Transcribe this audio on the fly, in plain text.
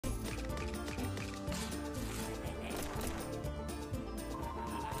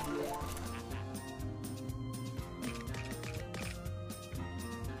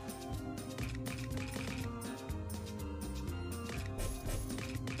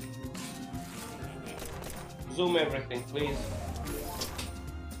Zoom everything, please.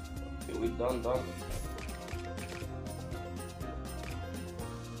 Okay, we're done.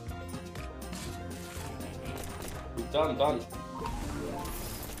 We're done.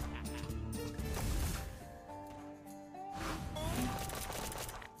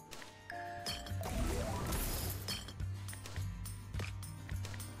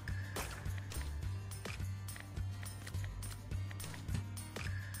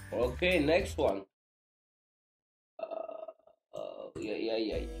 Okay, next one.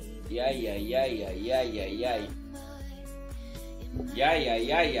 Yeah.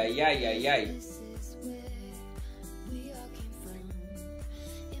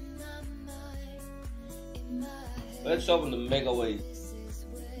 Let's open the Megaways.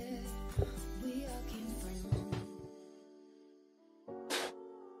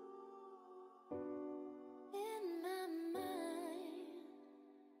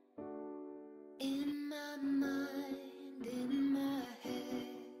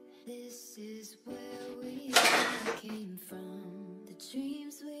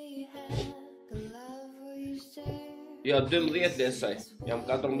 Ja 12 desaj, jam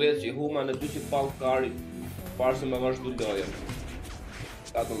 14 që huma në 200 palë karit, parë se me vazhdu lojën.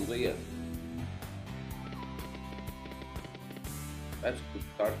 14. That's a good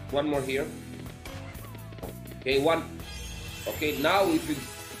start. One more here. Okay, one. Okay, now if you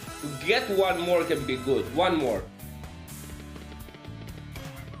get one more can be good. One more.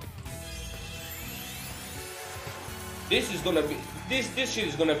 This is gonna be, this shit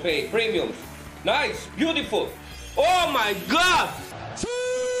is gonna pay premiums. Nice, beautiful. Oh my God!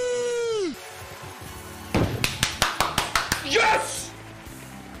 Yes!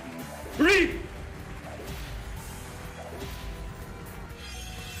 Read!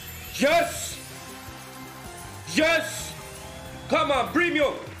 Yes! Yes! Come on,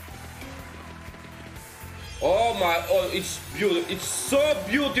 premium! Oh my, oh, it's beautiful. It's so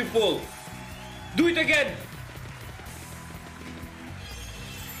beautiful. Do it again.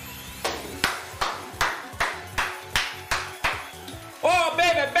 Oh, baby.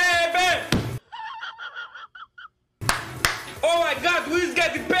 Oh my God, who is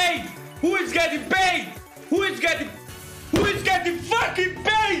getting paid? Who is getting paid? Who is getting fucking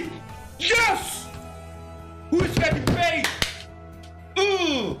paid? Yes! Who is getting paid?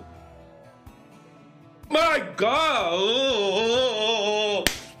 Ooh! My God!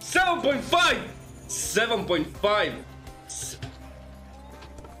 7.5! 7.5!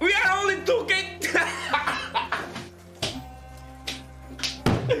 We are only 2K!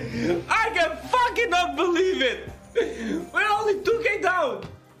 I can fucking not believe it! We're only 2K down!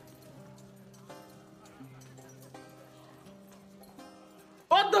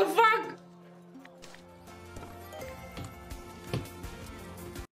 What the fuck?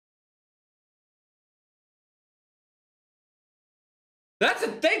 That's a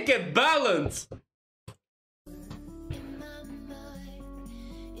 10K balance!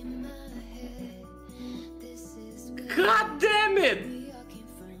 God damn it!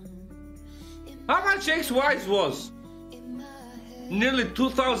 How much X-Wise was? Nearly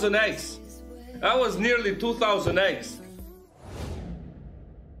 2000X. That was nearly 2000X.